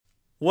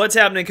What's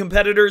happening,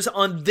 competitors?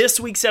 On this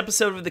week's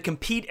episode of the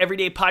Compete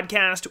Everyday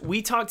podcast,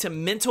 we talk to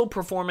mental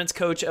performance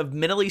coach of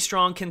Mentally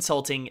Strong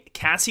Consulting,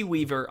 Cassie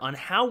Weaver, on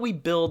how we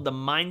build the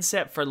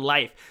mindset for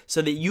life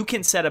so that you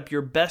can set up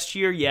your best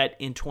year yet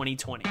in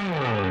 2020.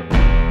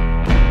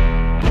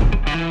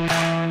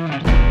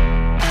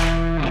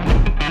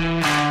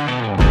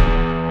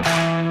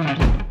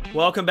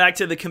 Welcome back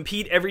to the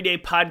Compete Everyday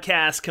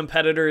podcast,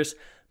 competitors.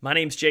 My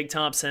name's Jake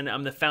Thompson.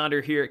 I'm the founder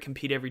here at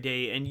Compete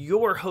Everyday and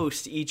your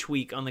host each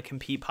week on the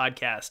Compete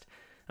podcast.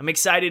 I'm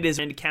excited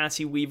as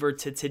Cassie Weaver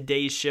to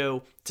today's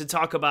show to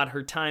talk about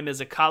her time as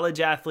a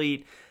college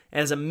athlete,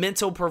 as a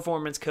mental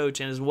performance coach,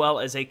 and as well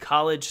as a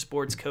college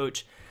sports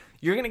coach.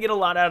 You're going to get a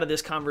lot out of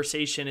this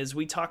conversation as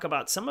we talk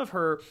about some of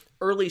her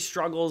early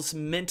struggles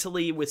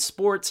mentally with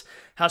sports,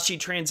 how she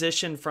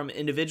transitioned from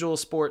individual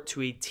sport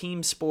to a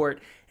team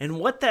sport, and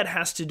what that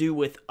has to do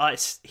with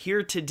us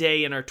here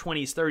today in our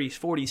 20s, 30s,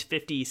 40s,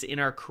 50s in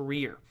our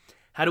career.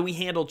 How do we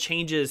handle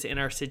changes in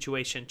our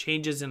situation,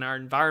 changes in our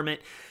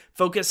environment,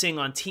 focusing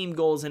on team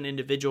goals and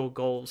individual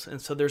goals?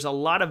 And so there's a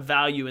lot of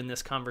value in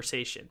this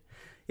conversation.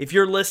 If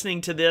you're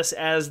listening to this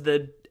as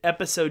the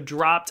episode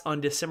dropped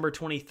on December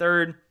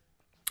 23rd,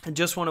 I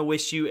just want to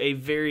wish you a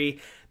very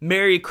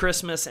Merry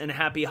Christmas and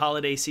Happy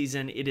Holiday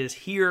season. It is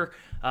here.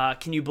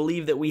 Can you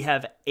believe that we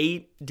have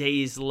 8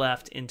 days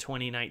left in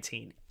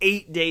 2019?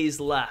 8 days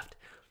left.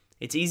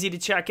 It's easy to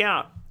check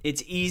out.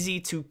 It's easy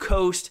to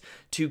coast,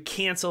 to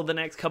cancel the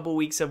next couple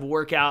weeks of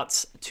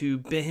workouts, to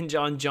binge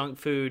on junk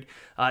food,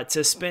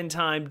 to spend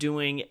time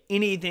doing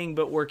anything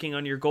but working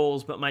on your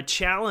goals. But my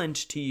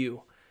challenge to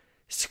you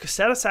is to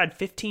set aside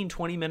 15,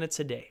 20 minutes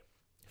a day,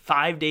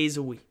 5 days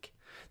a week.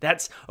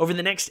 That's over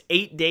the next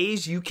 8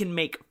 days, you can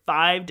make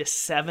 5 to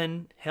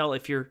 7, hell,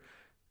 if you're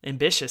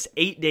ambitious,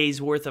 8 days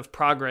worth of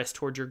progress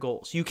towards your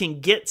goals. You can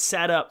get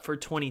set up for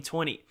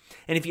 2020.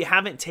 And if you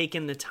haven't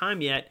taken the time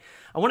yet,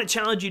 I want to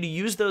challenge you to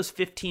use those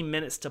 15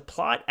 minutes to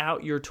plot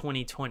out your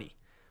 2020.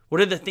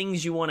 What are the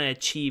things you want to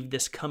achieve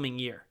this coming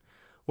year?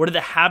 What are the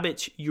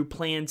habits you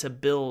plan to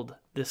build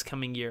this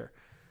coming year?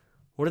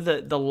 What are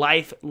the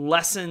life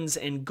lessons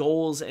and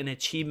goals and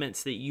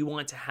achievements that you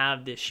want to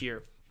have this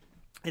year?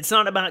 It's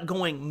not about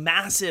going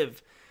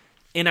massive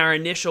in our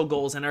initial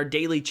goals and our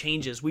daily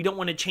changes. We don't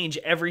want to change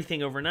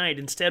everything overnight.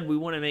 Instead, we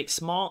want to make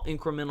small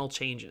incremental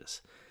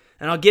changes.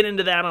 And I'll get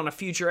into that on a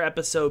future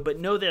episode, but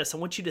know this, I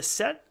want you to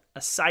set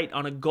a sight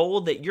on a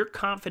goal that you're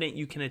confident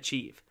you can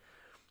achieve.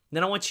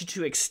 Then I want you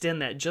to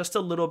extend that just a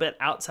little bit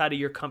outside of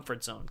your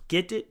comfort zone.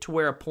 Get it to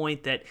where a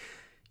point that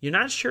you're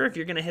not sure if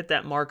you're going to hit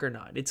that mark or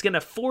not. It's going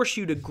to force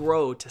you to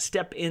grow, to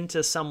step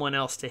into someone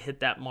else to hit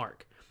that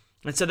mark.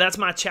 And so that's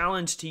my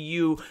challenge to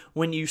you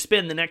when you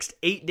spend the next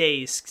 8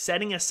 days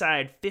setting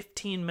aside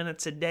 15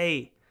 minutes a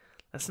day.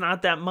 That's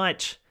not that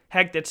much.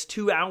 Heck, that's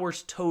 2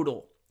 hours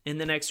total in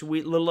the next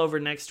week, little over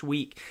next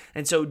week.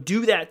 And so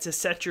do that to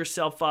set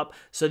yourself up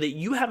so that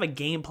you have a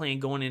game plan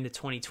going into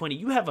 2020.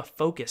 You have a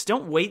focus.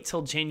 Don't wait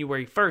till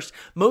January 1st.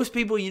 Most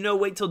people,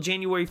 wait till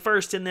January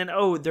 1st and then,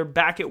 they're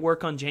back at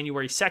work on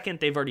January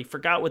 2nd. They've already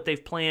forgot what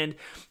they've planned.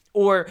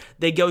 Or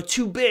they go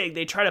too big,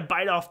 they try to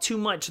bite off too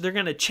much, they're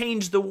going to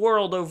change the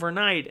world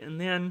overnight.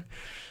 And then,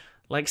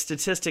 like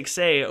statistics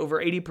say,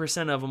 over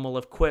 80% of them will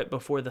have quit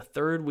before the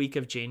third week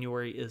of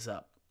January is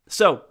up.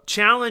 So,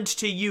 challenge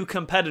to you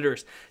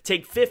competitors,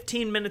 take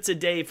 15 minutes a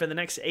day for the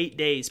next 8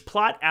 days,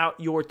 plot out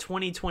your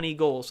 2020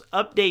 goals,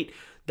 update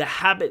the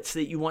habits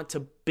that you want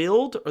to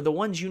build or the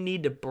ones you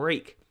need to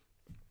break.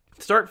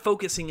 Start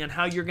focusing on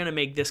how you're going to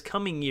make this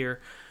coming year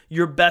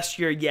your best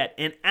year yet,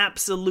 and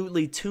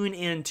absolutely tune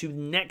in to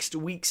next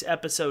week's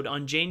episode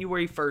on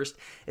January 1st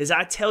as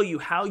I tell you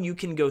how you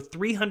can go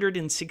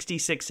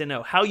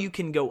 366-0, how you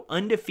can go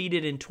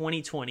undefeated in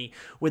 2020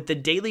 with the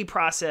daily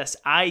process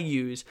I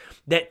use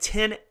that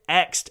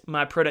 10x'd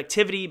my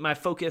productivity, my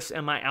focus,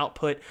 and my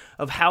output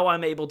of how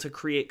I'm able to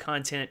create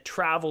content,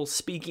 travel,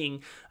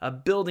 speaking,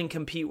 build and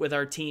compete with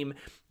our team.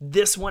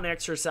 This one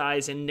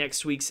exercise in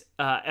next week's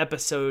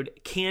episode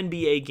can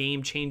be a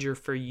game changer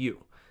for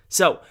you.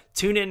 So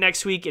tune in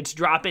next week. It's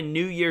dropping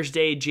New Year's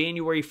Day,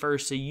 January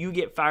 1st, so you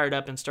get fired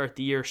up and start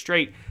the year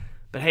straight.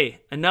 But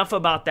hey, enough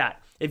about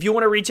that. If you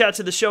want to reach out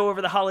to the show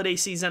over the holiday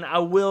season, I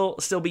will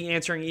still be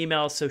answering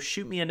emails, so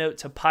shoot me a note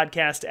to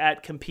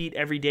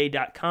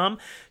podcast@competeeveryday.com.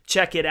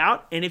 Check it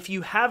out. And if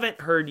you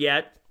haven't heard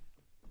yet,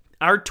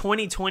 our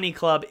 2020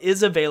 club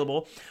is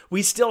available.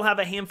 We still have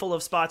a handful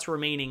of spots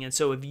remaining. And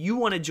so if you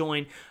want to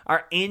join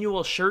our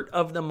annual Shirt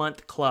of the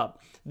Month club,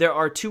 there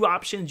are two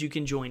options. You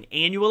can join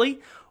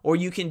annually or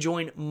you can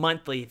join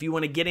monthly. If you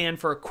want to get in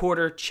for a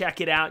quarter,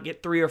 check it out,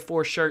 get 3 or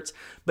 4 shirts.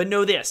 But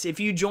know this, if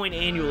you join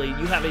annually,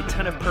 you have a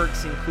ton of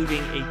perks,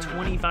 including a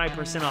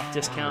 25% off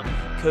discount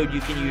code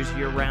you can use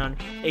year-round,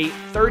 a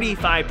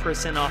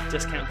 35% off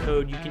discount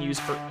code you can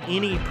use for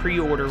any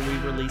pre-order we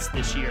release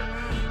this year.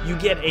 You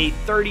get a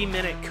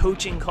 30-minute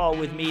coaching call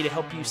with me to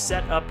help you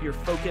set up your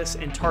focus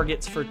and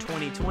targets for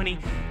 2020.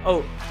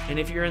 Oh, and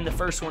if you're in the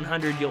first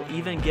 100, you'll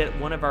even get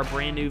one of our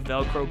brand new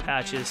Velcro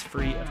patches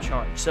free of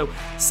charge. So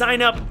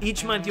sign up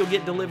Each month you'll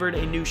get delivered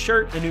a new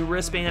shirt, a new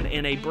wristband,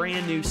 and a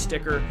brand new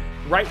sticker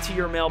right to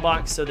your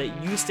mailbox so that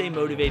you stay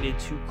motivated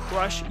to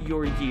crush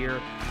your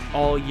year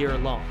all year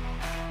long.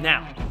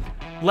 Now,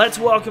 let's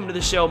welcome to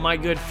the show my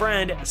good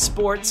friend,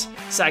 sports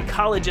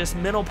psychologist,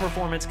 mental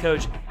performance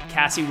coach,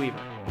 Cassie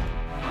Weaver.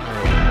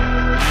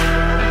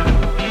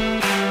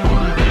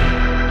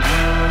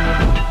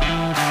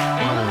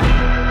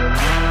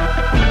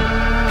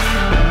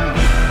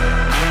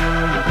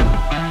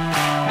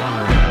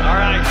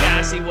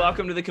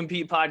 Welcome to the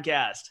Compete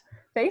podcast.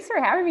 Thanks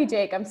for having me,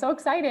 Jake. I'm so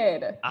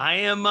excited.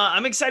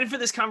 I'm excited for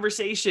this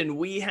conversation.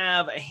 We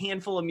have a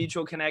handful of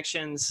mutual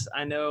connections.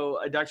 I know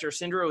Dr.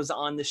 Sindra was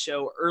on the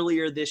show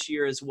earlier this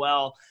year as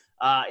well,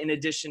 in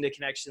addition to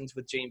connections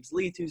with James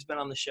Leith, who's been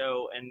on the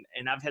show,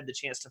 and I've had the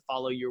chance to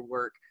follow your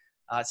work.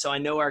 So I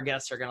know our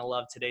guests are going to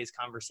love today's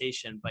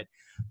conversation. But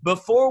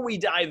before we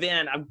dive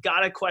in, I've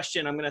got a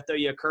question. I'm going to throw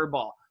you a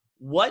curveball.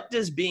 What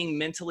does being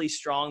mentally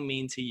strong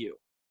mean to you?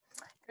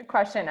 Good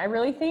question. I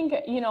really think,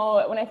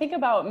 when I think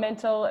about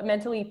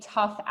mentally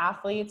tough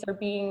athletes or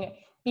being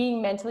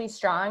mentally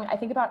strong, I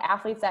think about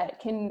athletes that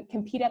can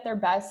compete at their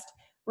best,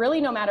 really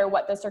no matter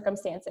what the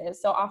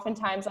circumstances. So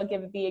oftentimes I'll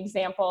give the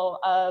example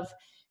of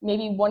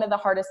maybe one of the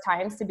hardest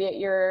times to be at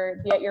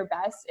your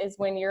best is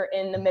when you're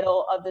in the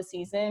middle of the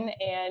season,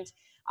 and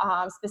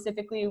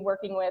specifically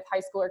working with high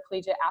school or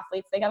collegiate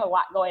athletes, they got a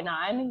lot going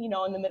on,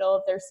 in the middle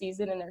of their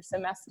season and their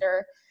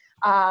semester.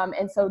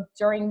 And so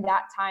during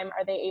that time,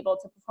 are they able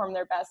to perform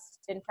their best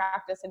in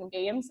practice and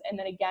games? And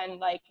then again,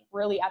 like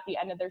really at the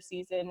end of their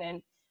season,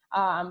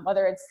 and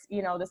whether it's,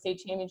 the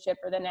state championship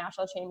or the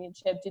national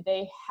championship, do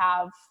they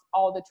have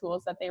all the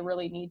tools that they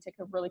really need to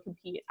really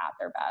compete at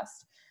their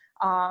best?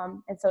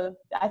 And so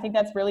I think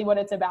that's really what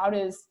it's about,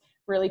 is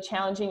really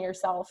challenging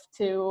yourself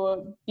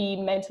to be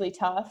mentally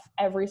tough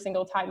every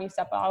single time you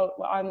step out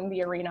on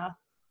the arena.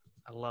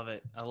 I love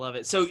it. I love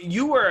it. So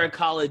you were a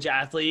college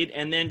athlete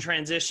and then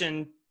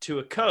transitioned to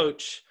a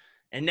coach,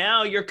 and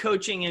now you're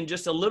coaching in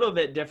just a little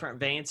bit different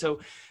vein. So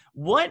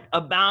what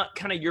about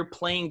kind of your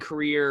playing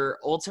career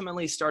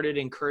ultimately started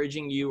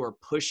encouraging you or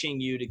pushing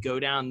you to go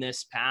down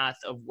this path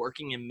of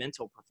working in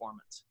mental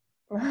performance?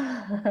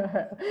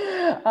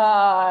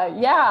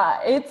 Yeah,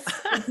 it's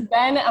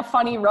been a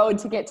funny road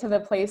to get to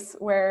the place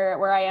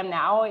where I am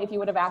now. If you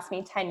would have asked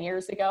me 10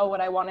 years ago what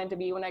I wanted to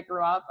be when I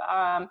grew up,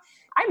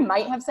 I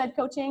might have said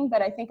coaching,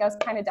 but I think I was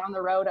kind of down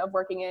the road of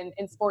working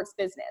in sports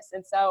business.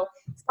 And so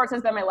sports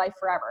has been my life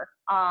forever.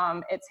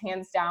 It's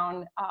hands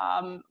down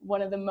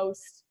one of the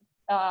most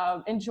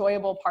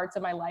enjoyable parts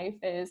of my life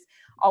is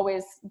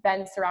always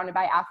been surrounded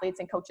by athletes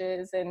and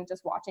coaches and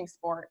just watching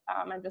sport.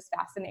 I'm just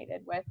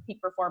fascinated with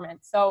peak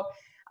performance. So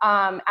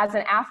as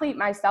an athlete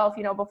myself,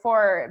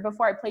 before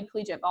I played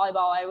collegiate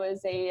volleyball, I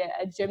was a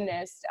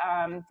gymnast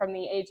from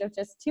the age of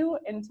just 2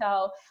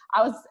 until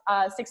I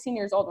was 16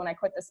 years old when I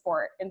quit the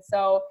sport. And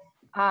so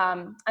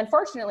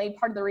unfortunately,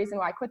 part of the reason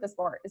why I quit the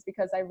sport is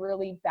because I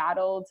really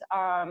battled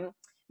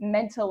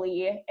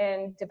mentally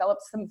and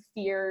developed some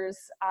fears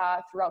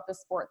throughout the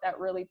sport that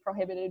really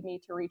prohibited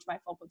me to reach my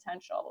full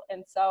potential.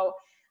 And so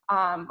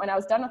when I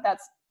was done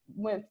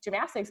with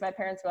gymnastics, my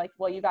parents were like,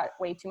 well, you got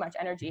way too much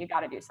energy. You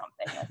got to do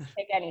something. Like,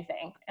 pick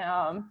anything.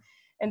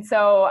 And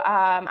so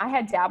I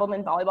had dabbled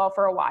in volleyball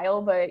for a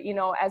while, but,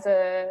 as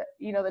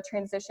the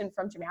transition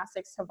from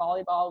gymnastics to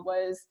volleyball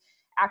was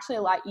actually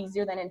a lot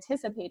easier than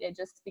anticipated,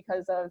 just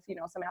because of,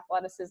 some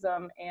athleticism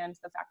and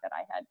the fact that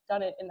I had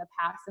done it in the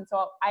past. And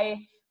so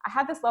I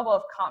had this level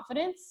of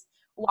confidence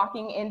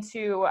walking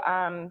into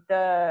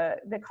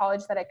the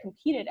college that I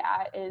competed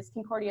at is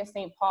Concordia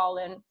St. Paul.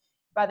 And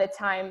by the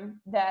time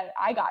that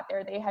I got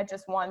there, they had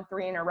just won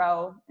 3 in a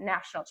row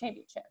national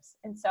championships.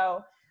 And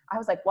so I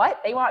was like, what?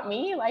 They want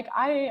me? Like,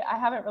 I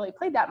haven't really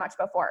played that much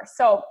before.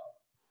 So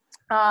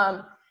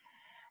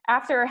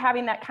after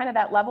having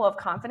that level of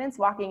confidence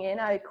walking in,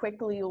 I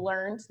quickly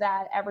learned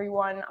that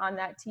everyone on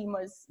that team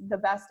was the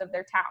best of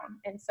their town.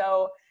 And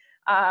so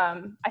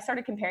I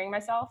started comparing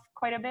myself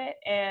quite a bit,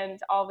 and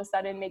all of a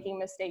sudden making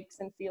mistakes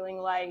and feeling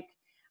like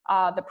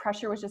the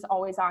pressure was just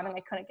always on and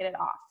I couldn't get it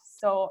off.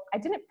 So I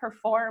didn't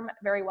perform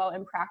very well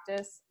in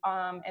practice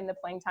in the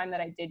playing time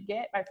that I did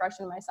get my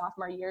freshman and my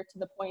sophomore year, to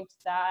the point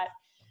that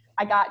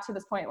I got to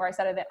this point where I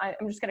said that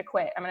I'm just going to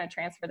quit. I'm going to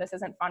transfer. This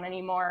isn't fun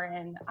anymore.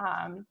 And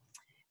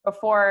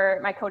before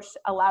my coach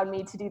allowed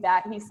me to do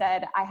that, he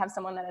said, I have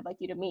someone that I'd like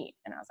you to meet.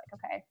 And I was like,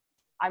 okay,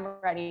 I'm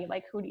ready.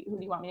 Like, who do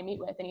you want me to meet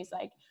with? And he's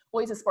like,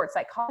 well, he's a sports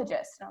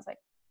psychologist. And I was like,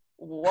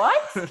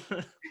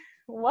 what?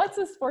 What's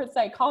a sports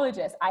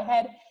psychologist? I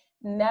had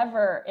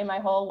never in my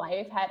whole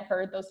life had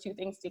heard those two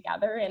things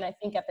together. And I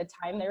think at the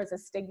time there was a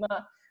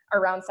stigma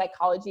around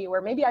psychology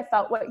where maybe I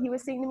felt what he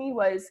was saying to me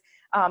was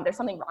there's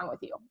something wrong with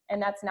you.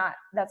 And that's not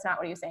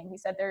what he was saying. He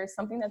said, there's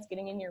something that's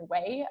getting in your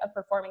way of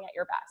performing at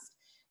your best.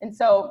 And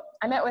so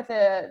I met with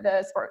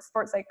the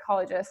sports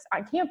psychologist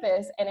on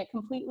campus, and it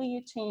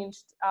completely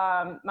changed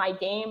my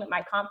game,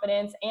 my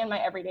confidence, and my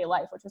everyday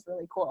life, which was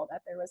really cool.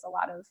 That there was a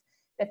lot of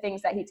the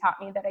things that he taught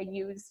me that I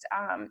used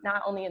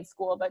not only in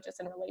school, but just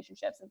in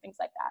relationships and things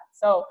like that.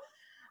 So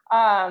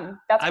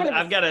That's kind of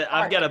I've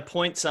got to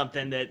point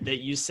something that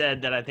you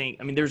said that I think,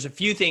 I mean, there's a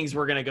few things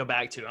we're going to go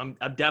back to. I'm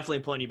definitely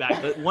pulling you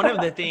back, but one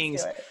of the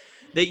things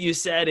that you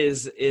said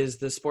is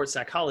the sports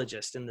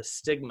psychologist and the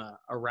stigma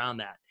around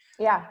that.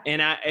 Yeah.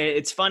 And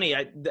it's funny.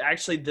 I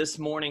actually this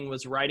morning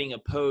was writing a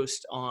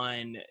post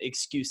on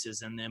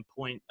excuses and the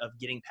point of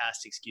getting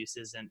past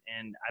excuses.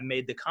 And I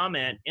made the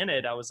comment in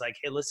it. I was like,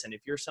 hey, listen,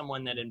 if you're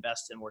someone that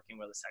invests in working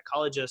with a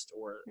psychologist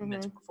or a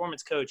mental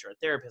performance coach or a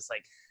therapist,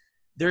 like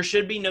there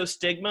should be no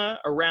stigma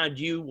around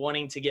you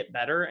wanting to get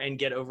better and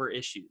get over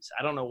issues.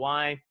 I don't know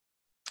why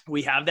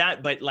we have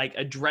that, but like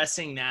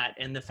addressing that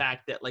and the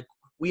fact that like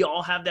we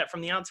all have that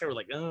from the outside. We're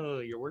like, oh,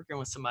 you're working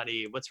with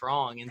somebody. What's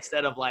wrong?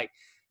 Instead of like,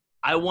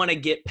 I want to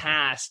get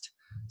past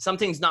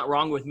something's not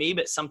wrong with me,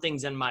 but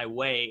something's in my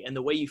way. And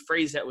the way you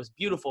phrased that was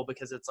beautiful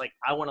because it's like,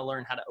 I want to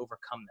learn how to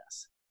overcome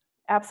this.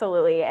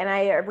 Absolutely. And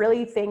I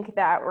really think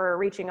that we're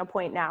reaching a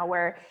point now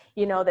where,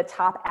 you know, the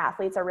top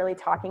athletes are really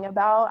talking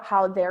about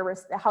how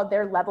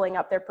they're leveling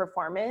up their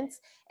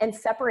performance and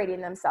separating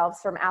themselves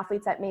from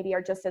athletes that maybe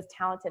are just as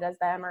talented as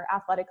them or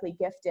athletically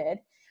gifted,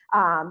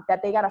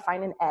 that they got to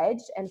find an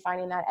edge, and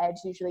finding that edge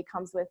usually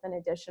comes with an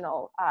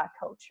additional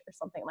coach or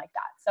something like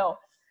that. So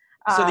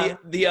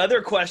the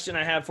other question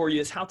I have for you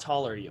is, how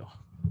tall are you?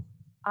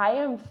 I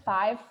am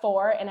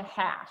 5'4.5".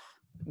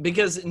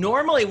 Because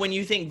normally when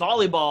you think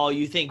volleyball,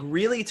 you think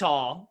really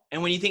tall.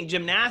 And when you think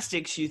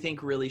gymnastics, you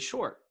think really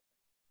short.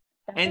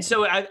 And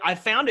so I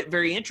found it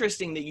very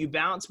interesting that you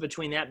bounce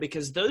between that,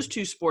 because those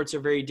two sports are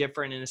very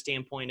different in a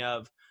standpoint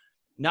of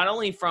not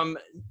only from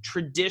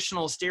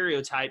traditional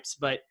stereotypes,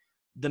 but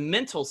the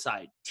mental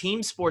side.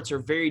 Team sports are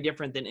very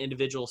different than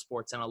individual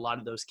sports in a lot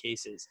of those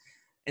cases.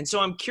 And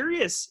so I'm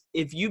curious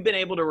if you've been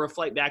able to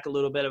reflect back a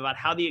little bit about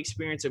how the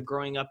experience of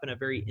growing up in a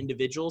very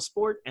individual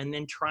sport and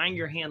then trying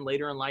your hand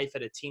later in life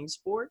at a team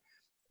sport,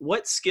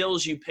 what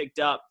skills you picked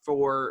up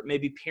for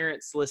maybe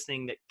parents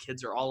listening that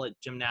kids are all at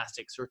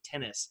gymnastics or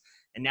tennis,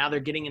 and now they're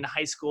getting into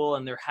high school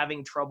and they're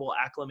having trouble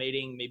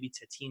acclimating maybe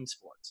to team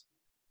sports.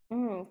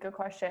 Good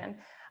question.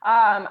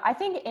 I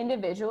think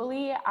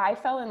individually, I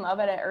fell in love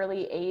at an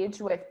early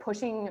age with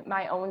pushing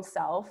my own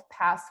self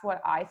past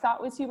what I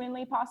thought was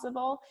humanly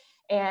possible,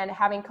 and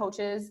having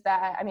coaches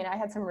that, I mean, I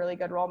had some really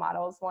good role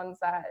models, ones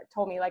that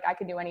told me like I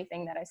could do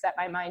anything that I set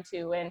my mind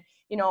to. And,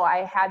 you know,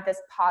 I had this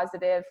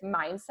positive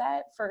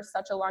mindset for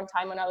such a long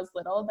time when I was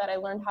little that I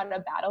learned how to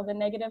battle the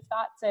negative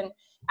thoughts. And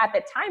at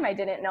the time, I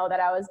didn't know that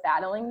I was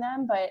battling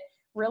them, but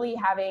really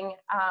having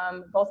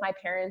both my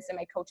parents and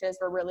my coaches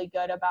were really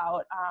good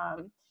about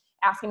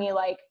asking me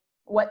like,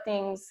 what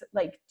things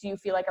like do you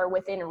feel like are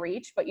within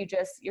reach, but you're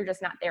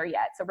just not there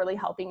yet. So really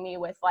helping me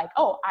with like,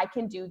 oh, I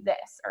can do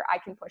this, or I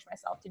can push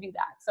myself to do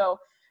that. So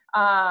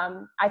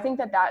I think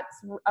that that's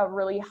a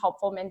really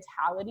helpful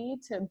mentality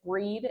to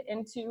breed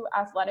into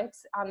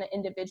athletics on the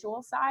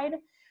individual side.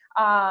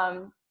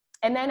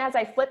 And then as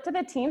I flipped to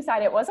the team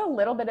side, it was a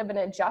little bit of an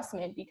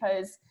adjustment,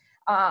 because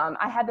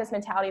I had this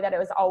mentality that it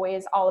was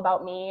always all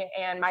about me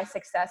and my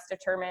success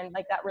determined,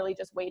 like that really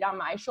just weighed on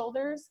my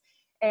shoulders.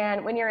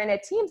 And when you're in a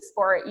team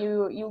sport,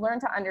 you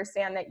learn to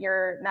understand that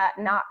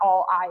not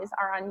all eyes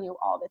are on you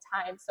all the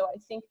time. So I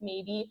think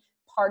maybe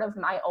part of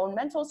my own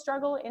mental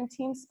struggle in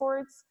team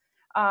sports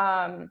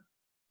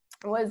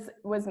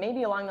was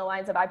maybe along the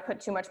lines of I put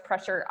too much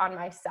pressure on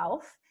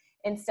myself,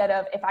 instead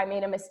of if I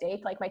made a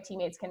mistake, like my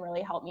teammates can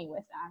really help me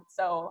with that.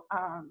 So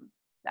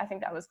I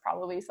think that was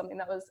probably something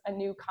that was a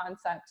new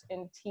concept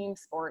in team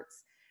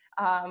sports,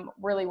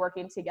 really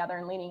working together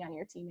and leaning on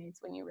your teammates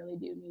when you really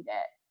do need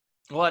it.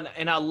 Well,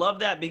 and I love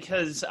that,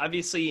 because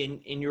obviously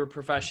in your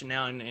profession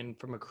now and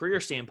from a career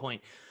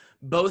standpoint,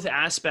 both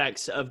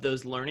aspects of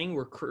those learning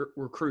were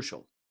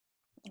crucial.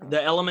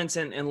 The elements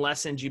and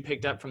lessons you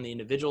picked up from the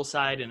individual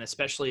side, and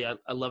especially I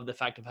love the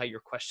fact of how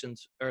your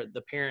questions, or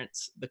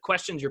the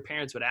questions your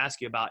parents would ask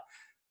you about,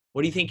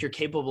 what do you think you're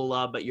capable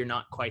of, but you're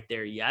not quite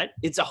there yet?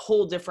 It's a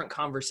whole different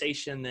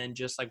conversation than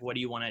just like, what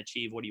do you want to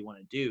achieve? What do you want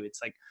to do? It's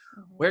like,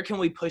 where can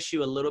we push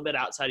you a little bit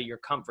outside of your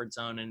comfort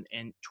zone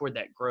and toward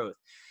that growth?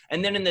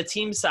 And then in the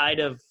team side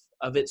of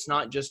it's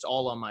not just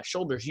all on my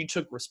shoulders. You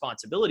took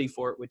responsibility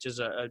for it, which is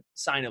a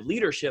sign of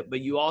leadership, but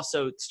you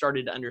also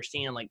started to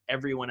understand like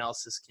everyone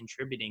else is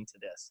contributing to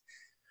this.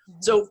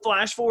 So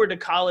flash forward to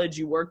college,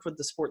 you worked with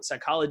the sports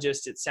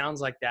psychologist. It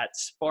sounds like that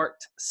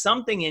sparked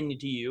something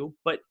into you,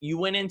 but you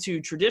went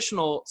into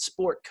traditional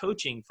sport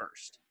coaching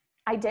first.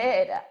 I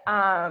did.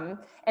 And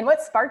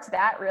what sparked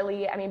that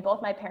really, I mean,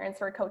 both my parents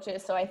were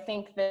coaches. So I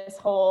think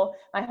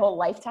my whole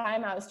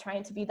lifetime, I was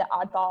trying to be the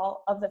oddball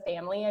of the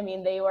family. I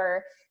mean,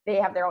 they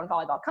have their own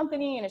volleyball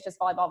company, and it's just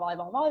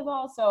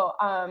volleyball. So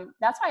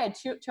that's why I had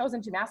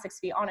chosen gymnastics,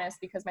 to be honest,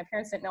 because my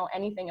parents didn't know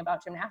anything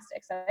about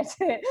gymnastics.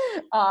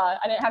 I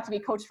didn't have to be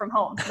coached from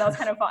home. So that was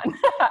kind of fun.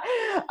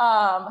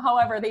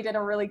 However, they did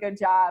a really good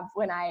job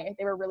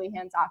they were really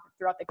hands-off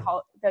throughout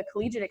the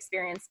collegiate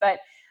experience. But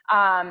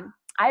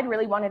I had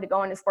really wanted to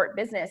go into sport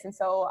business. And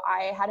so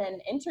I had an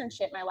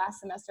internship my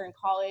last semester in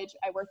college.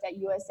 I worked at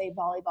USA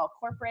Volleyball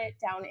Corporate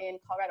down in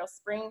Colorado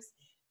Springs.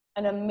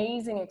 an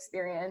amazing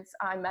experience.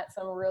 I met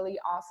some really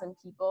awesome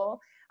people.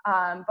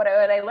 But what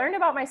I learned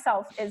about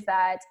myself is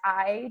that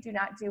I do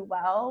not do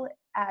well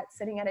at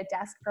sitting at a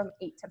desk from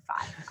 8 to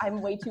 5.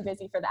 I'm way too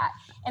busy for that.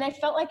 And I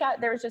felt like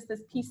there was just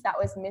this piece that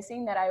was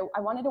missing, that I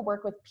wanted to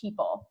work with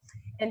people.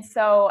 And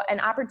so an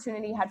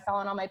opportunity had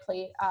fallen on my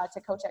plate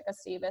to coach at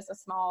Gustavus, a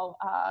small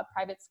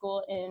private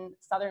school in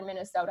southern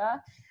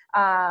Minnesota.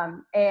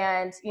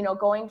 And, you know,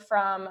 going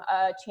from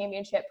a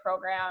championship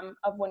program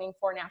of winning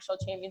 4 national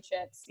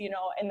championships, you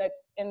know,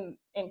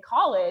 in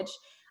college,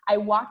 I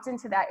walked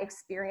into that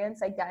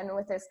experience again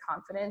with this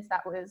confidence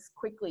that was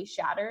quickly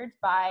shattered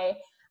by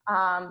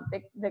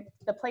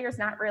the players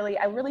not really.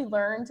 I really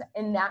learned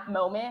in that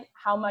moment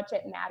how much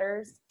it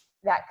matters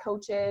that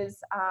coaches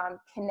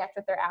connect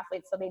with their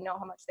athletes so they know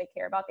how much they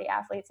care about the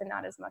athletes and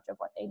not as much of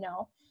what they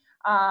know.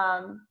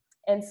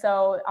 And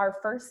so our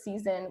first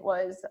season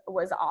was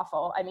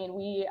awful. I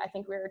mean, I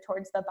think we were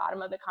towards the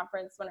bottom of the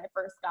conference when I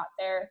first got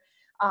there.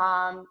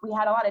 We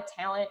had a lot of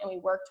talent and we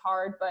worked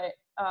hard, but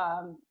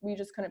we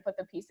just couldn't put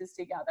the pieces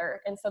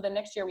together. And so the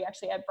next year we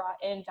actually had brought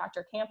in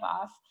Dr.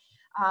 Campoff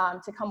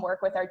to come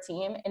work with our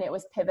team, and it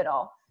was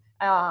pivotal.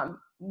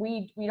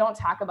 We don't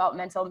talk about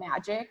mental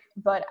magic,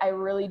 but I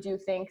really do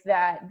think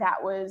that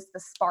was the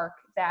spark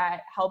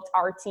that helped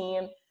our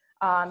team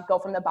go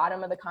from the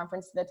bottom of the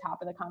conference to the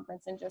top of the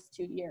conference in just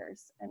 2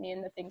 years. I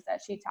mean, the things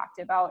that she talked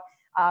about,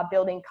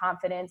 building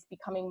confidence,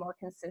 becoming more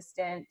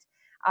consistent,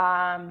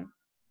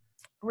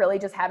 really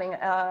just having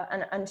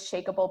an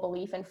unshakable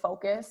belief and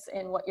focus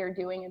in what you're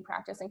doing in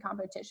practice and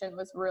competition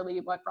was really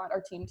what brought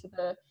our team to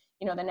the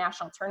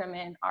national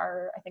tournament.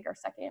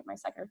 My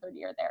second or third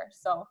year there.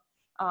 So,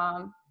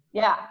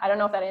 yeah, I don't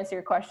know if that answered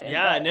your question.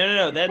 Yeah, but.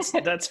 no.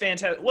 That's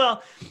fantastic.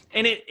 Well,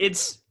 and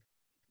it's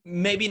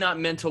maybe not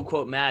mental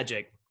quote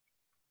magic,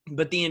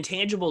 but the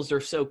intangibles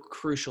are so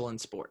crucial in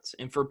sports.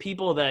 And for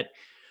people that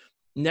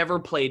never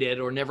played it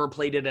or never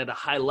played it at a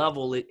high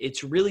level,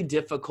 it's really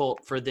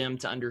difficult for them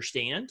to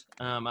understand.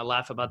 I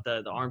laugh about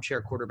the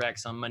armchair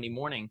quarterbacks on Monday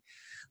morning.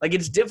 Like,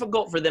 it's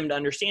difficult for them to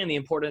understand the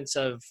importance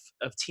of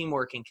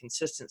teamwork and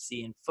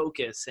consistency and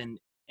focus,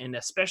 and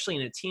especially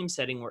in a team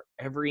setting where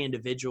every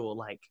individual,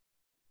 like,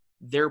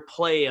 their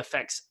play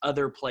affects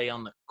other play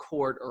on the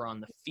court or on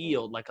the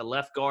field. Like, a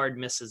left guard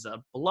misses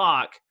a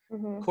block,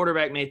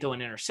 quarterback may throw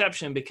an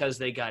interception because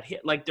they got hit.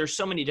 Like, there's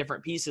so many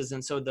different pieces.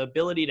 And so the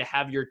ability to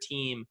have your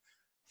team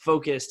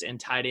focused and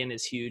tied in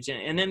is huge.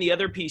 And then the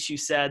other piece you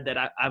said that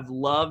I've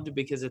loved,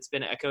 because it's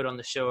been echoed on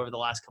the show over the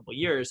last couple of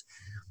years,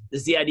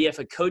 is the idea if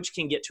a coach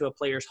can get to a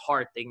player's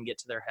heart, they can get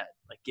to their head.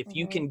 Like, if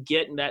you can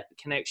get in that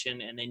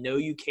connection and they know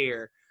you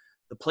care,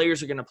 the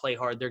players are going to play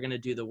hard. They're going to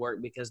do the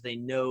work because they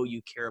know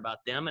you care about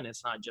them, and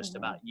it's not just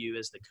about you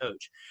as the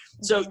coach.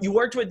 So you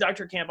worked with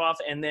Dr. Campoff,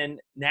 and then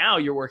now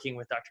you're working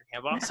with Dr.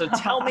 Campoff. So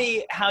tell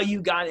me how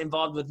you got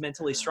involved with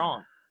Mentally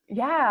Strong.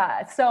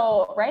 Yeah.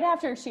 So right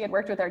after she had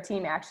worked with our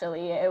team,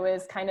 actually, it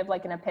was kind of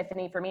like an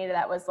epiphany for me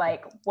that was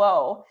like,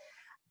 whoa,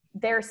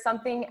 there's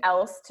something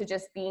else to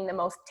just being the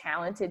most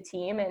talented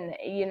team. And,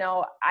 you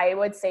know, I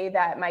would say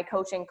that my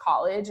coach in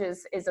college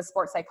is a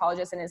sports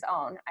psychologist in his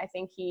own. I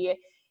think he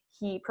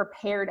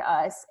prepared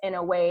us in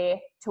a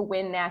way to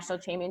win national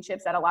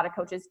championships that a lot of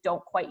coaches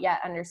don't quite yet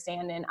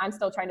understand. And I'm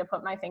still trying to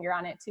put my finger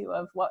on it too,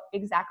 of what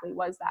exactly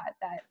was that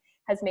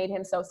has made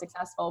him so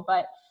successful.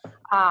 But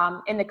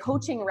in the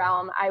coaching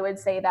realm, I would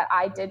say that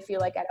I did feel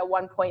like at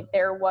one point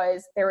there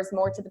was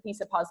more to the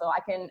piece of puzzle.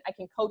 I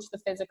can coach the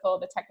physical,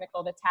 the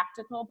technical, the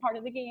tactical part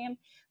of the game,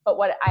 but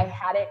what I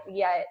hadn't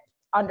yet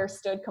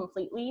understood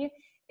completely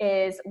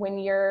is when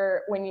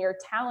your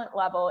talent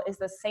level is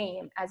the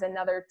same as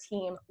another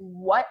team,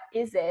 what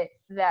is it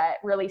that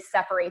really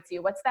separates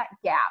you? What's that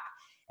gap?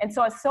 And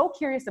so I was so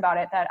curious about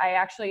it that I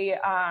actually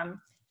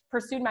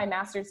pursued my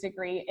master's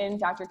degree in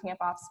Dr.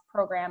 Campoff's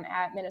program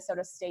at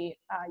Minnesota State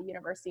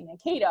University,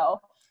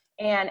 Mankato.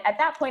 And at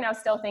that point, I was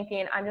still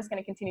thinking, I'm just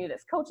going to continue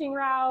this coaching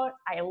route.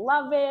 I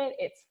love it.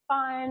 It's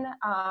fun.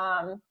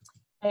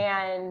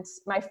 And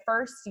my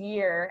first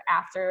year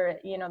after,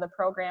 the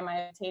program,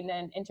 I obtained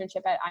an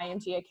internship at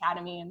IMG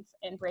Academy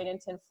in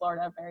Bradenton,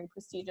 Florida, a very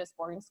prestigious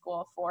boarding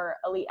school for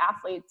elite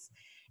athletes.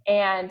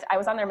 And I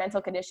was on their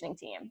mental conditioning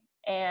team.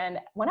 And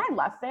when I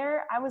left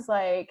there, I was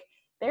like,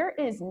 there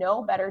is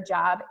no better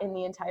job in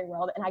the entire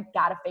world, and I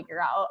got to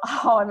figure out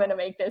how I'm going to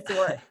make this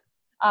work.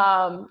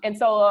 And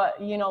so,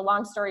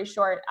 long story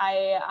short,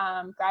 I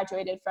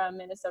graduated from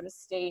Minnesota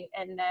State,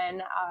 and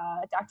then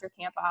Dr.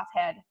 Campoff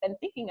had been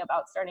thinking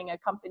about starting a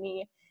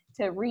company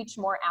to reach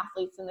more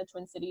athletes in the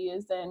Twin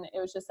Cities, and it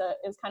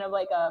was kind of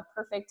like a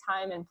perfect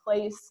time and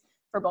place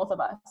for both of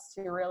us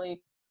to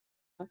really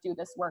do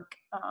this work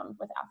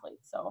with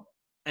athletes. So.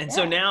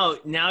 So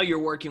now you're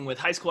working with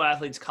high school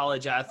athletes,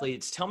 college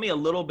athletes. Tell me a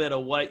little bit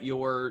of what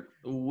your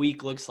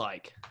week looks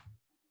like.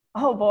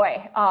 Oh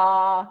boy.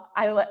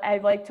 I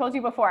like told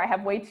you before, I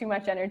have way too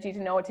much energy to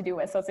know what to do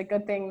with. So it's a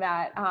good thing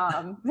that,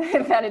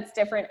 that it's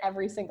different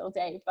every single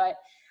day. But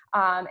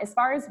as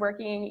far as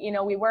working,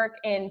 we work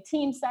in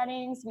team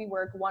settings, we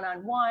work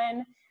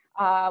one-on-one.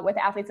 with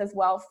athletes as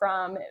well,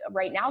 from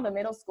right now the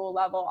middle school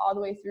level all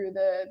the way through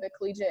the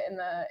collegiate and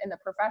the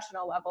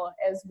professional level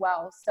as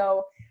well.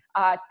 So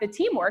the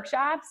team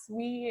workshops,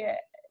 we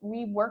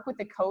work with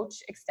the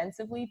coach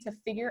extensively to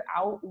figure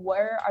out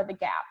where are the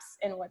gaps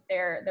in what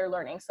they're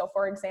learning. So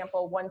for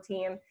example, one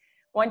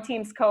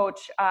team's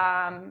coach,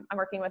 I'm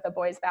working with a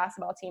boys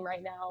basketball team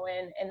right now,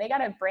 and they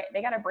got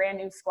a brand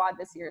new squad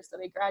this year. So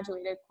they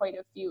graduated quite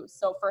a few.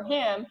 So for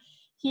him,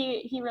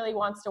 he really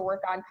wants to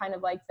work on kind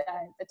of like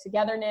the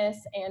togetherness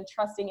and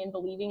trusting and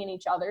believing in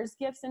each other's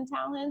gifts and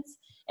talents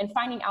and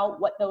finding out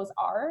what those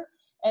are.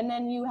 And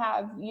then you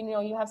have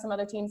some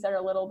other teams that are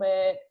a little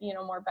bit,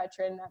 more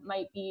veteran that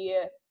might be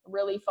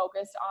really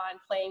focused on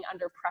playing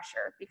under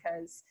pressure,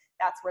 because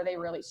that's where they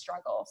really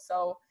struggle.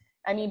 So,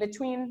 I mean,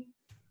 between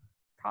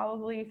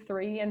probably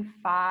 3 and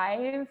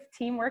 5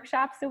 team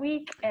workshops a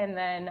week. And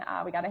then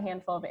we got a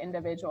handful of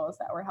individuals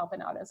that we're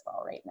helping out as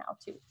well right now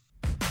too.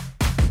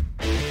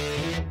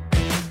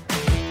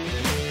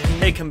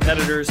 Hey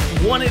competitors,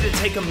 wanted to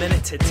take a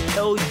minute to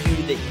tell you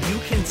that you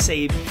can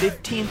save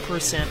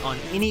 15% on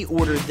any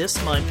order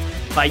this month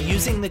by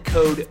using the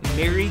code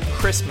Merry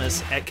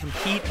Christmas at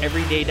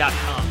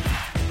CompeteEveryday.com.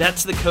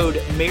 That's the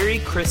code Merry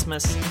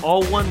Christmas,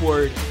 all one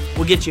word,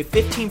 will get you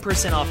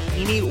 15% off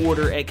any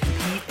order at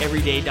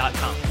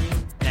CompeteEveryday.com.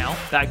 Now,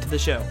 back to the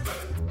show.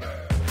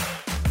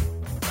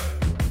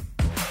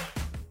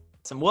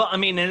 Well, I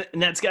mean, and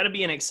that's got to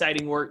be an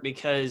exciting work,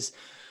 because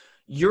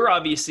you're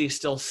obviously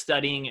still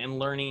studying and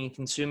learning and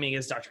consuming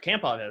as Dr.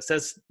 Kampov is.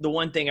 That's the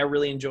one thing I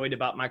really enjoyed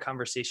about my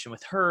conversation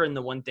with her, and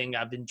the one thing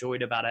I've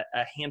enjoyed about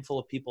a handful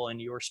of people in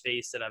your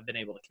space that I've been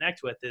able to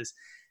connect with is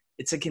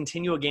it's a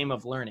continual game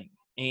of learning.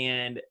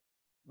 And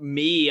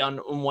me, on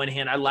one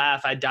hand, I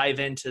laugh, I dive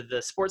into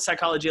the sports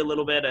psychology a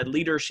little bit,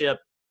 leadership.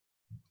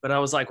 But I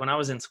was like, when I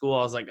was in school,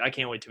 I was like, I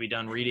can't wait to be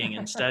done reading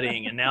and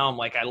studying. And now I'm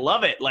like, I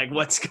love it. Like,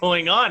 what's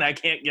going on? I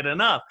can't get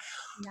enough.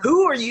 Yeah.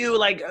 Who are you?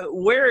 Like,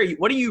 where are you?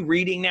 What are you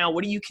reading now?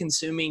 What are you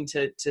consuming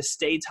to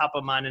stay top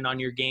of mind and on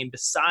your game,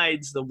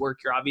 besides the work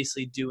you're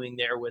obviously doing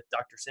there with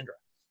Dr. Sindra?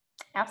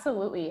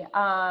 Absolutely.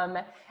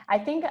 I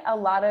think a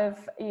lot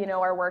of,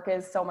 our work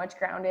is so much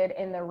grounded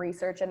in the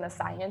research and the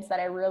science that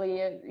I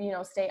really,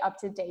 stay up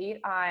to date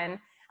on.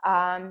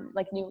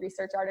 Like new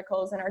research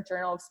articles in our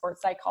Journal of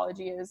Sports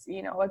Psychology is,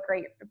 a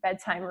great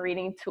bedtime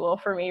reading tool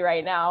for me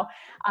right now.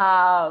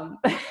 But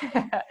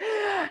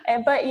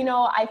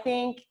I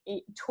think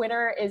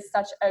Twitter is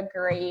such a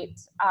great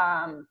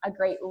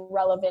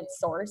relevant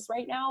source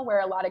right now, where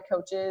a lot of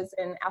coaches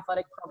and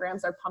athletic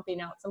programs are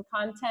pumping out some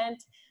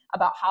content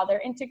about how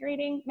they're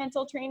integrating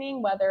mental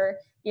training, whether,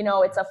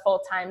 it's a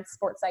full-time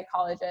sports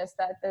psychologist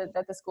that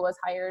the school has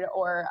hired,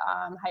 or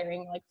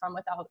hiring like from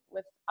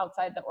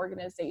outside the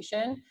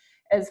organization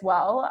as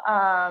well.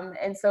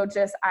 And so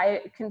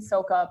I can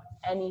soak up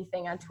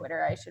anything on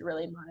Twitter. I should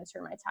really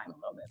monitor my time a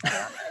little bit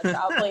better on there,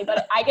 probably,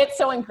 but I get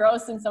so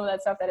engrossed in some of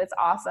that stuff that it's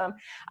awesome.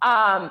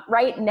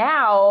 Right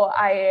now,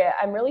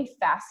 I'm really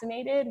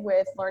fascinated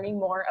with learning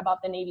more about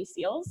the Navy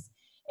SEALs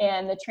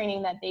and the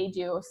training that they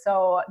do.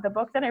 So the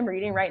book that I'm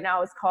reading right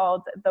now is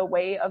called The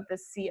Way of the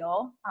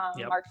SEAL,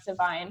 Yep. Mark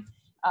Devine.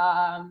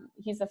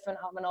 He's a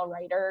phenomenal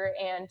writer,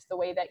 and the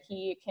way that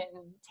he can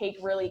take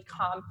really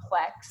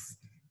complex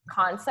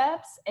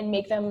concepts and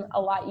make them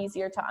a lot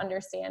easier to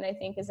understand, I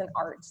think, is an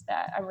art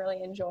that I'm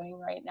really enjoying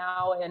right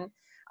now. And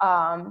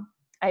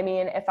I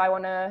mean, if I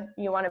want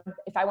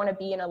to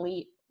be an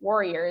elite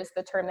warrior is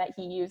the term that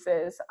he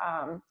uses.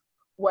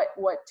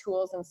 What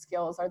tools and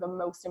skills are the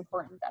most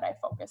important that I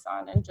focus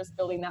on, and just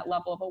building that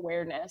level of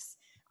awareness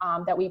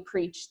that we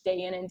preach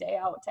day in and day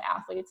out to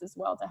athletes as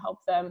well, to help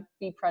them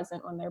be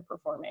present when they're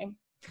performing.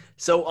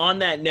 So on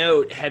that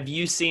note, have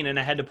you seen, and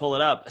I had to pull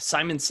it up,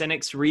 Simon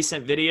Sinek's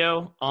recent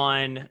video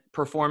on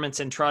performance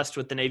and trust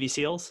with the Navy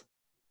SEALs?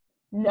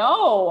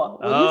 No.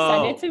 Will you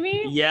send it to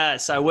me?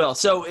 Yes, I will.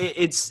 So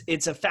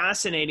it's a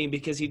fascinating,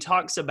 because he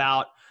talks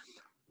about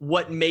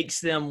what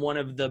makes them one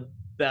of the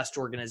best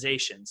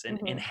organizations, and,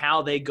 and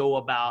how they go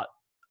about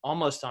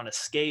almost on a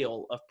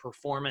scale of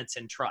performance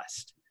and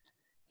trust,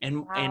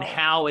 and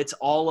how it's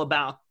all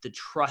about the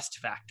trust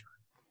factor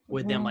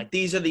with them. Like,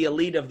 these are the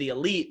elite of the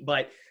elite,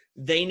 but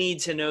they need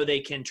to know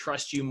they can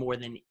trust you more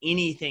than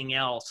anything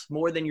else,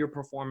 more than your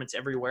performance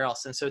everywhere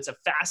else. And so it's a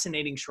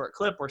fascinating short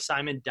clip where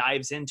Simon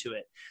dives into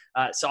it.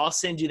 So I'll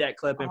send you that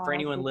clip. And for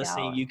anyone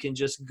listening, you can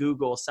just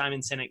Google Simon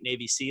Sinek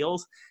Navy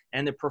SEALs,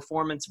 and the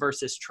performance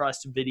versus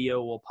trust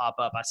video will pop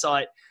up. I saw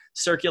it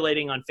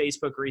circulating on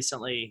Facebook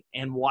recently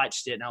and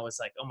watched it, and I was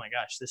like, oh my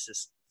gosh, this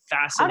is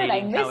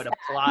fascinating how it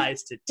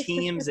applies to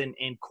teams and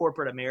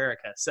corporate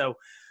America. So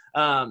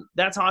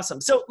that's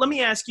awesome. So let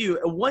me ask you,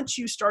 once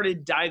you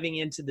started diving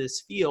into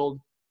this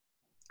field,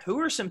 who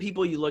are some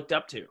people you looked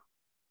up to?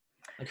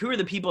 Like, who are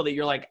the people that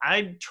you're like,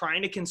 I'm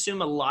trying to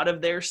consume a lot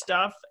of their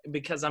stuff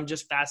because I'm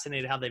just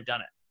fascinated how they've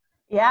done it?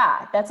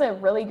 Yeah, that's a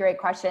really great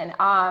question.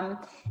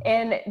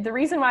 And the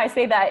reason why I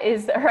say that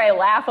is, or I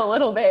laugh a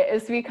little bit,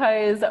 is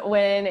because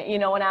when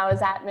I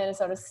was at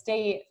Minnesota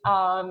State,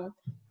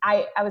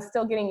 I was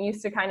still getting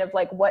used to kind of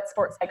like what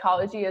sports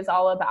psychology is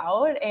all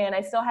about. And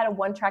I still had a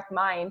one-track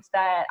mind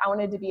that I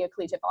wanted to be a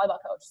collegiate volleyball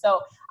coach. So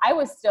I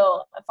was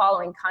still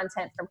following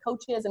content from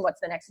coaches and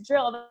what's the next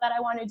drill that I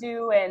want to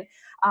do, and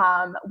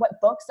what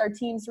books are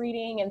teams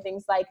reading and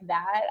things like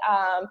that,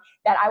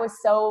 that I was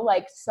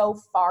so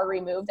far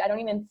removed. I don't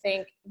even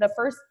think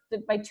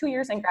my 2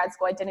 years in grad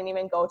school, I didn't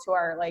even go to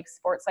our like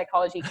sports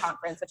psychology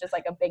conference, which is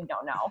like a big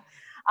no-no.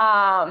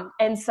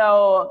 And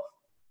so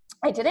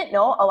I didn't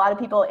know a lot of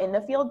people in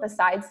the field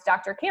besides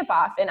Dr.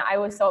 Campoff, and I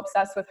was so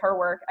obsessed with her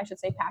work, I should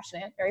say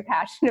very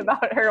passionate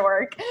about her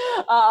work,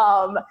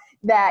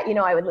 that,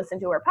 I would listen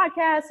to her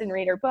podcasts and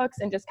read her books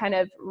and just kind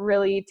of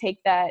really take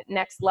that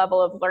next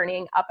level of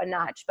learning up a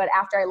notch. But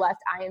after I left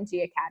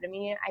IMG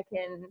Academy,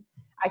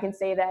 I can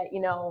say that,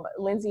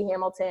 Lindsay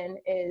Hamilton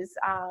is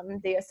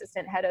the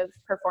assistant head of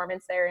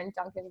performance there, and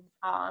Duncan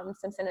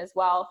Simpson as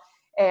well.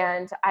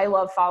 And I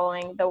love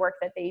following the work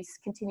that they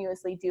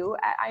continuously do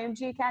at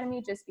IMG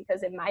Academy, just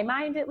because in my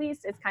mind, at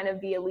least, it's kind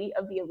of the elite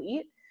of the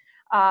elite,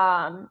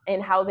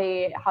 and how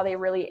they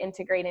really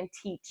integrate and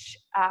teach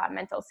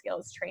mental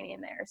skills training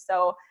there.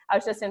 So I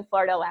was just in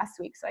Florida last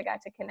week, so I got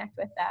to connect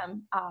with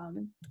them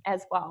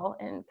as well,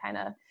 and kind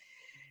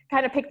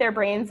of pick their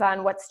brains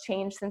on what's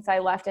changed since I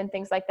left and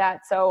things like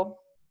that. So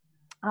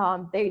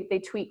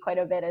they tweet quite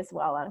a bit as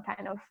well on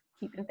kind of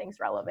keeping things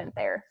relevant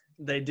there.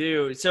 They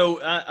do. So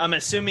I'm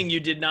assuming you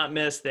did not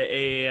miss the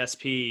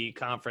AASP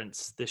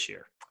conference this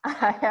year.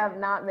 I have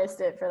not missed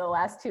it for the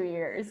last 2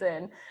 years.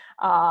 And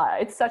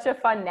it's such a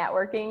fun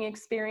networking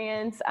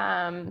experience.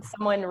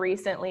 Someone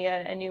recently,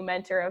 a new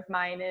mentor of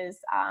mine is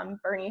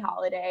Bernie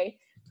Holiday,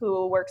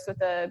 who works with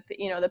the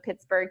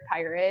Pittsburgh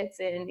Pirates.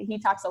 And he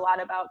talks a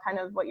lot about kind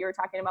of what you were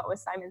talking about with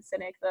Simon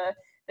Sinek, the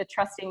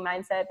trusting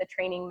mindset, the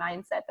training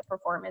mindset, the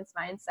performance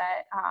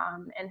mindset,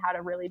 and how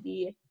to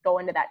really go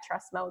into that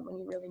trust mode when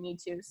you really need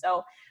to.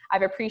 So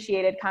I've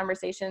appreciated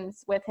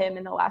conversations with him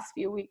in the last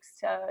few weeks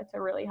to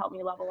really help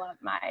me level up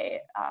my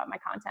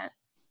content.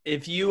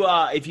 If you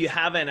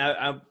haven't,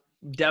 I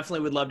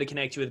definitely would love to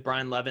connect you with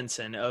Brian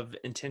Levinson of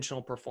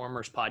Intentional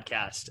Performers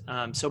podcast.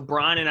 So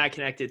Brian and I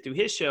connected through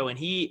his show, and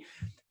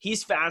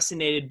he's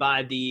fascinated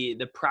by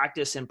the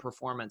practice and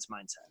performance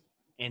mindset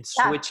and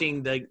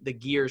switching the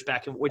gears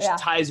back, which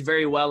ties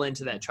very well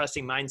into that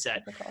trusting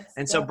mindset.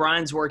 And so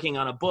Brian's working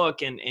on a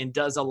book and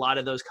does a lot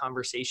of those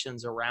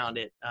conversations around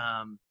it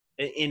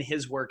in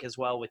his work as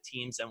well with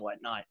teams and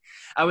whatnot.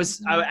 I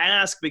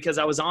asked because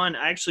I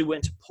actually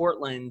went to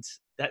Portland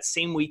that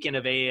same weekend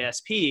of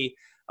AASP.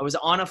 I was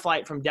on a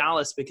flight from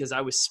Dallas because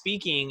I was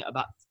speaking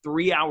about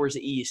 3 hours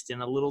east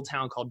in a little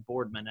town called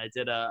Boardman. I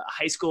did a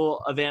high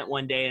school event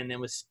one day and then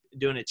was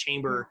doing a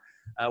chamber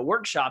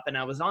workshop. And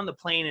I was on the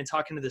plane and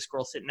talking to this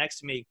girl sitting next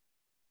to me. It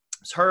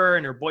was her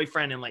and her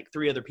boyfriend and like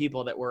 3 other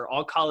people that were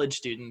all college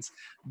students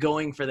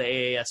going for the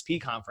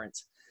AASP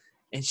conference.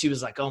 And she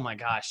was like, oh my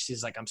gosh.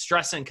 She's like, I'm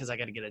stressing because I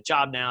got to get a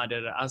job now.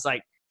 I was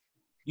like,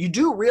 you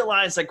do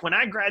realize like when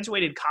I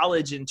graduated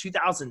college in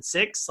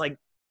 2006, like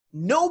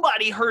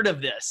nobody heard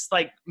of this,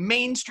 like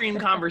mainstream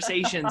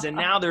conversations. And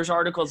now there's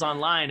articles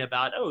online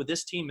about, oh,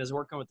 this team is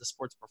working with the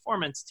sports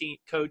performance team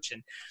coach.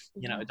 And,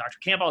 Dr.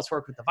 Campbell's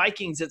worked with the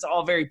Vikings. It's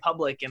all very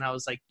public. And I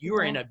was like, you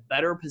are in a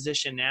better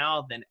position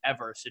now than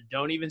ever. So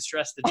don't even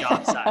stress the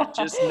job side.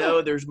 Just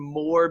know there's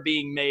more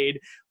being made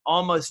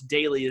almost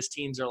daily as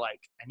teams are like,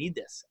 I need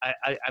this.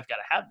 I've got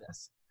to have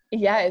this.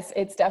 Yes,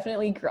 it's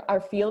definitely,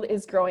 our field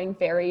is growing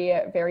very,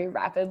 very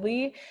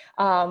rapidly,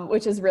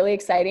 which is really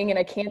exciting. And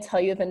I can't tell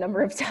you the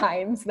number of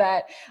times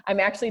that I'm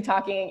actually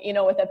talking,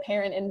 with a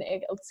parent and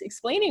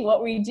explaining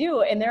what we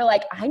do. And they're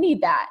like, I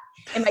need that.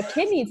 And my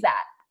kid needs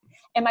that.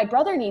 And my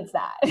brother needs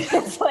that.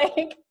 It's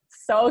like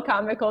so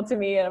comical to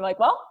me. And I'm like,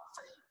 well,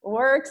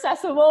 we're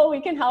accessible.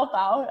 We can help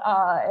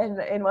out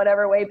in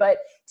whatever way. But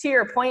to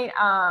your point,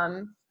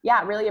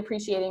 really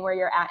appreciating where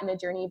you're at in the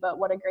journey, but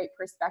what a great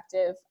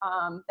perspective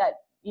that,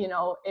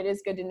 it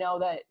is good to know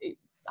that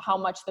how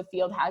much the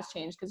field has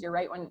changed, because you're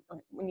right.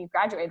 When you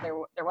graduated,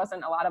 there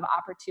wasn't a lot of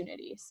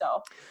opportunity.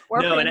 So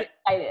we're pretty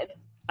excited.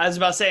 I was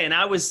about to say, and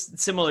I was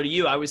similar to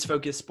you. I was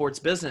focused sports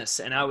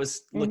business, and I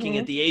was looking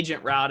at the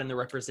agent route in the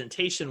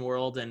representation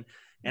world. And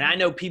I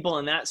know people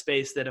in that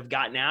space that have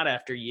gotten out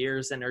after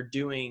years and are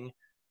doing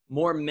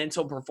more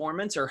mental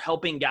performance or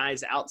helping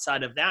guys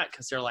outside of that,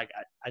 because they're like,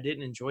 I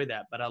didn't enjoy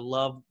that, but I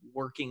love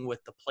working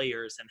with the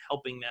players and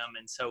helping them.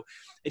 And so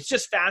it's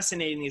just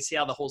fascinating to see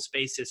how the whole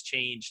space has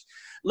changed.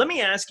 Let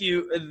me ask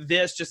you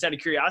this just out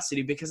of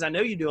curiosity, because I know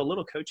you do a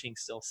little coaching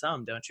still,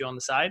 some, don't you, on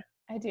the side?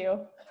 I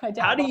do.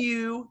 How do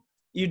you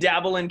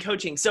dabble in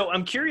coaching? So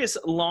I'm curious,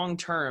 long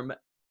term,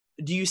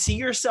 do you see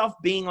yourself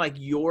being like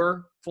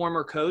your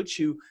former coach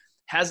who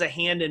has a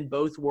hand in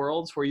both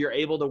worlds, where you're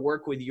able to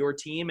work with your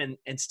team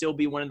and still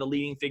be one of the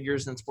leading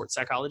figures in sports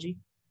psychology?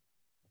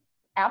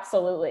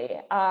 Absolutely.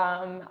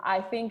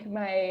 I think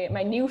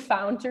my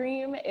newfound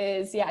dream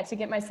is, to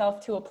get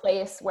myself to a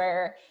place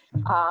where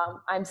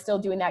I'm still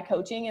doing that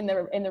coaching.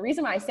 And the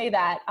reason why I say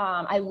that,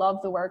 I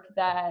love the work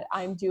that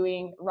I'm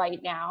doing right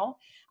now.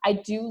 I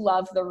do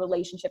love the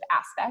relationship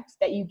aspect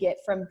that you get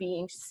from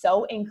being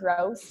so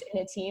engrossed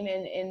in a team,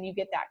 and you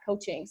get that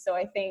coaching. So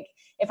I think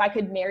if I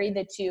could marry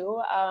the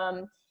two,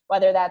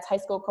 whether that's high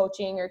school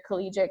coaching or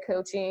collegiate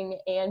coaching,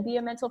 and be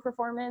a mental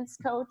performance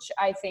coach,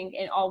 I think,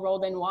 and all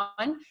rolled in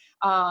one,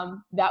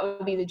 that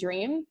would be the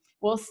dream.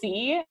 We'll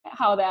see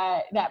how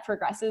that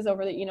progresses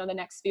over the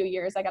next few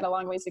years. I got a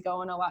long ways to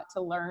go and a lot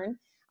to learn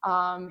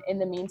in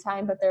the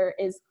meantime, but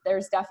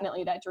there's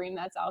definitely that dream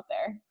that's out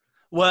there.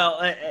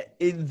 Well,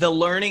 the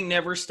learning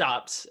never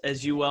stops,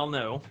 as you well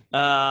know,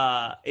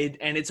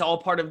 and it's all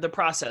part of the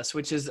process,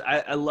 which is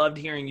I loved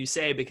hearing you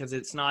say, because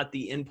it's not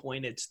the end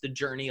point, it's the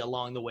journey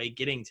along the way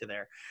getting to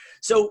there.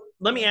 So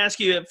let me ask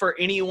you, for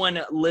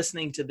anyone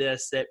listening to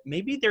this that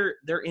maybe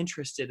they're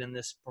interested in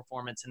this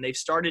performance and they've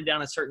started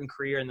down a certain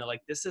career and they're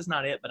like, this is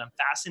not it, but I'm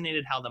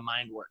fascinated how the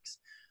mind works.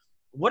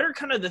 What are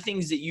kind of the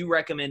things that you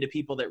recommend to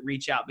people that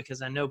reach out?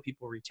 Because I know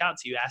people reach out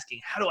to you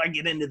asking, how do I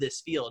get into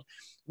this field?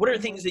 What are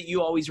things that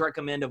you always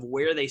recommend of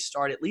where they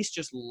start, at least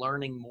just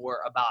learning more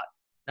about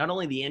not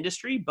only the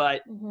industry,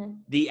 but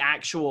the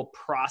actual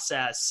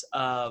process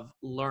of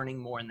learning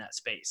more in that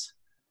space?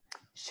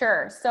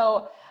 Sure.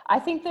 So I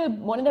think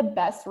one of the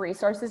best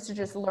resources to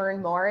just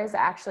learn more is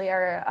actually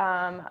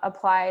our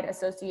Applied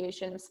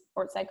Association of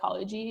Sports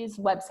Psychology's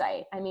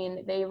website. I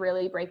mean, they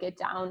really break it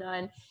down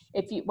on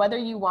whether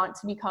you want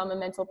to become a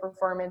mental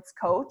performance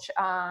coach.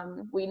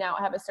 We now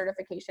have a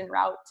certification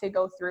route to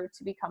go through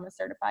to become a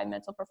certified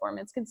mental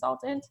performance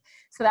consultant.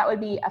 So that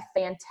would be a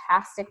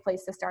fantastic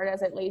place to start,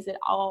 as it lays it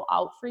all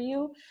out for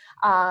you.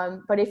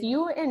 But if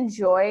you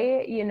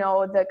enjoy,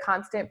 the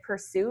constant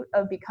pursuit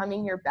of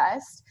becoming your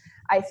best,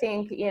 I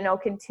think,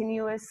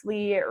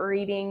 continuously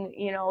reading,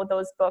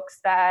 those books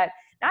that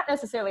not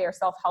necessarily are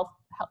self-help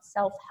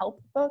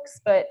books,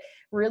 but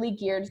really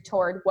geared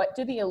toward what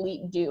do the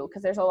elite do?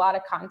 Because there's a lot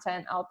of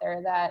content out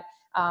there that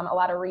a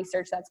lot of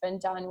research that's been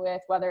done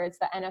with, whether it's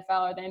the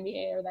NFL or the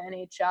NBA or the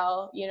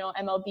NHL,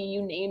 MLB,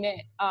 you name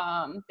it.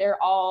 They're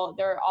all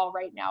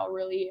right now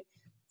really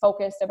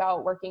focused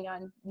about working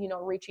on,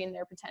 reaching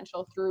their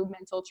potential through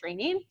mental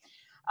training.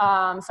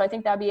 So I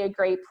think that'd be a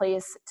great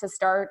place to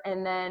start.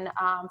 And then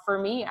for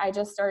me, I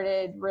just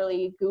started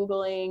really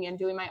Googling and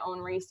doing my own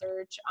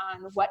research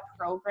on what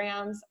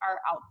programs are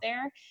out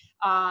there.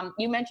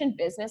 You mentioned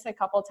business a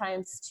couple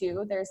times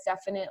too. There's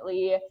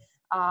definitely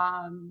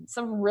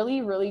some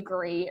really, really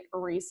great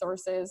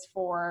resources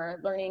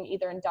for learning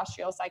either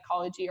industrial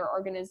psychology or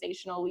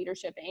organizational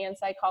leadership and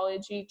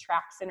psychology,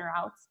 tracks and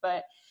routes.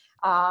 But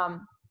I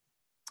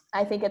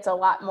think it's a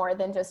lot more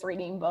than just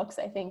reading books.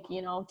 I think,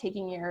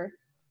 taking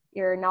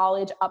your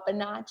knowledge up a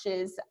notch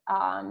is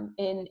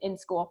in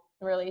school,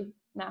 really,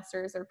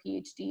 master's or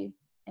PhD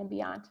and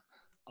beyond.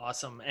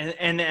 Awesome.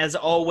 And as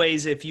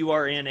always, if you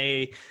are in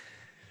a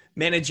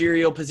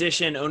managerial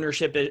position,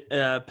 ownership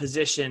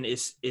position,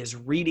 is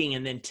reading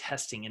and then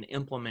testing and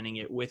implementing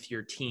it with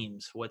your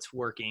teams, what's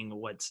working,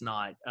 what's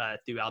not,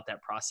 throughout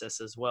that process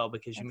as well,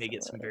 because you may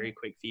get some very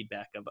quick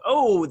feedback of,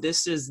 oh,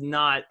 this is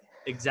not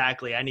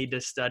exactly, I need to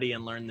study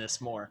and learn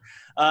this more,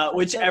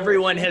 which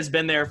everyone has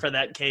been there for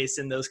that case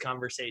in those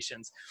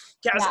conversations.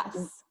 Cassie,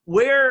 yes.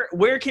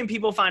 Where can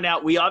people find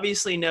out? We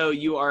obviously know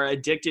you are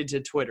addicted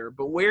to Twitter,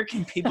 but where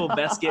can people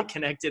best get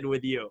connected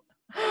with you?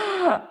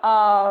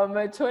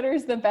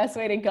 Twitter's the best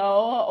way to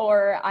go,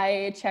 or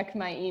I check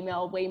my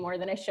email way more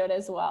than I should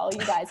as well. You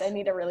guys, I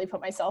need to really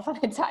put myself on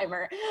a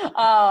timer.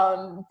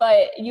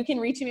 But you can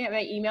reach me at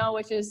my email,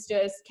 which is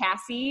just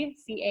Cassie,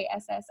 Cassie,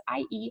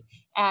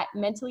 at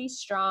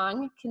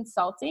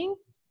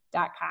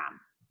mentallystrongconsulting.com.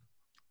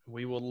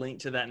 We will link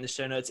to that in the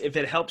show notes. If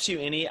it helps you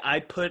any, I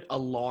put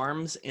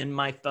alarms in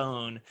my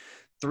phone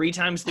 3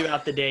 times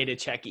throughout the day to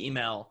check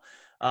email.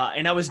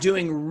 And I was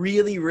doing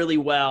really, really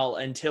well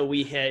until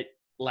we hit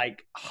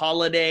like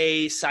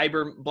holiday,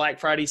 Black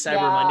Friday,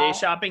 Cyber Monday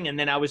shopping. And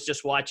then I was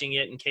just watching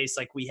it in case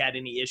like we had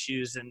any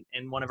issues and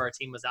one of our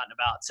team was out and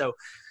about. So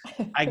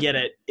I get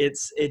it.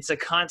 It's a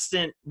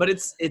constant, but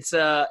it's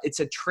a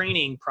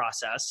training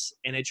process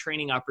and a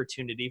training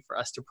opportunity for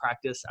us to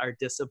practice our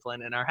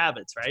discipline and our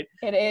habits, right?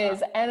 It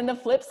is. And the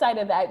flip side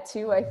of that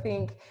too, I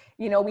think,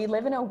 we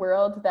live in a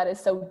world that is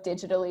so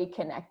digitally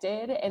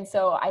connected. And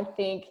so I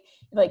think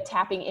like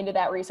tapping into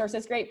that resource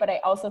is great, but I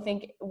also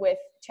think with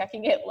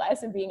checking it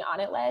less and being on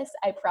it less,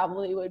 I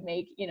probably would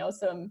make,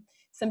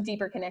 some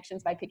deeper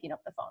connections by picking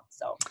up the phone.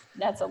 So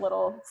that's a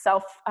little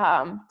self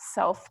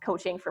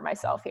coaching for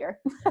myself here.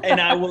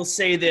 And I will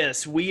say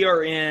this, we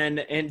are in,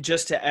 and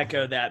just to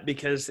echo that,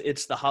 because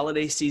it's the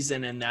holiday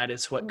season and that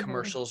is what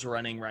commercials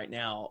running right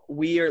now.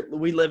 We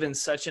live in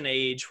such an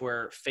age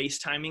where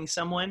FaceTiming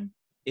someone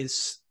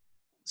is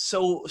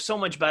so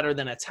much better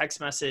than a text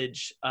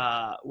message,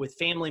 with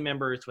family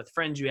members, with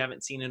friends you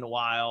haven't seen in a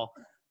while.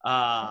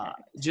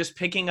 just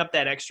picking up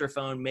that extra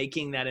phone,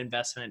 making that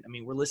investment. I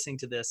mean, we're listening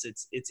to this.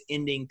 It's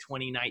ending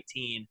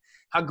 2019.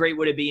 How great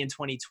would it be in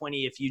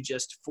 2020 if you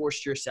just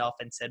forced yourself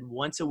and said,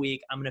 once a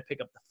week, I'm going to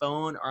pick up the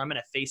phone or I'm going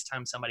to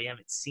FaceTime somebody I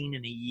haven't seen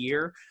in a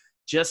year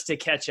just to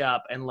catch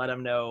up and let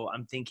them know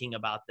I'm thinking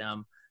about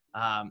them.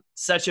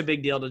 Such a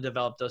big deal to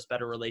develop those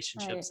better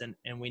relationships. Right.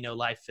 And we know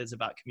life is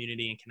about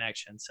community and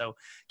connection. So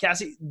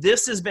Cassie,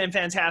 this has been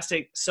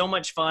fantastic. So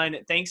much fun.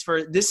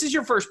 This is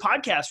your first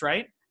podcast,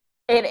 right?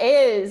 It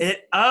is.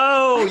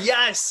 Oh,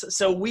 yes.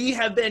 So we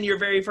have been your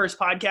very first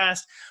podcast,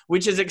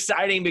 which is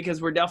exciting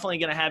because we're definitely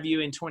going to have you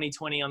in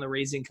 2020 on the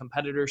Raising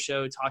Competitor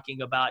show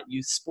talking about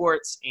youth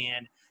sports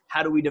and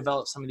how do we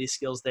develop some of these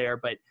skills there.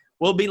 But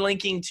we'll be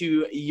linking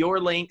to your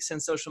links and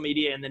social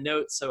media in the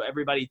notes. So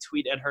everybody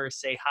tweet at her,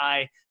 say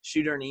hi,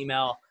 shoot her an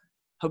email.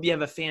 Hope you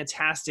have a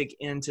fantastic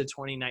end to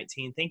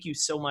 2019. Thank you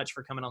so much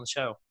for coming on the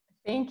show.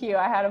 Thank you.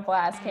 I had a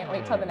blast. Can't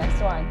wait till the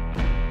next one.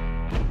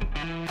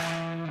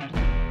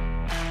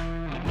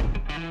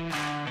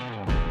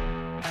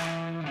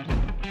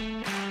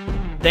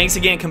 Thanks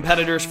again,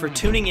 competitors, for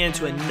tuning in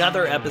to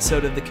another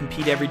episode of the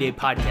Compete Everyday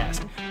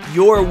podcast,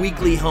 your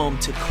weekly home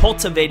to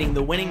cultivating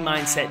the winning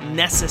mindset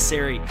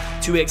necessary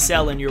to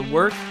excel in your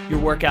work,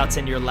 your workouts,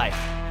 and your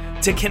life.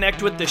 To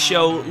connect with the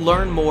show,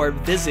 learn more,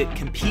 visit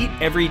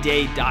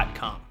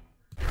CompeteEveryday.com.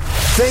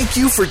 Thank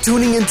you for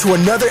tuning into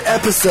another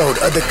episode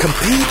of the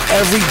Compete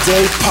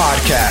Everyday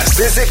Podcast.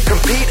 Visit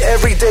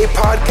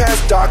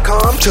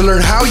CompeteEverydayPodcast.com to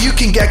learn how you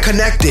can get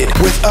connected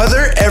with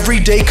other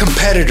everyday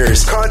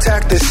competitors.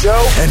 Contact the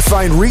show and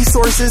find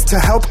resources to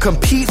help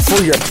compete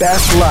for your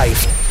best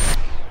life.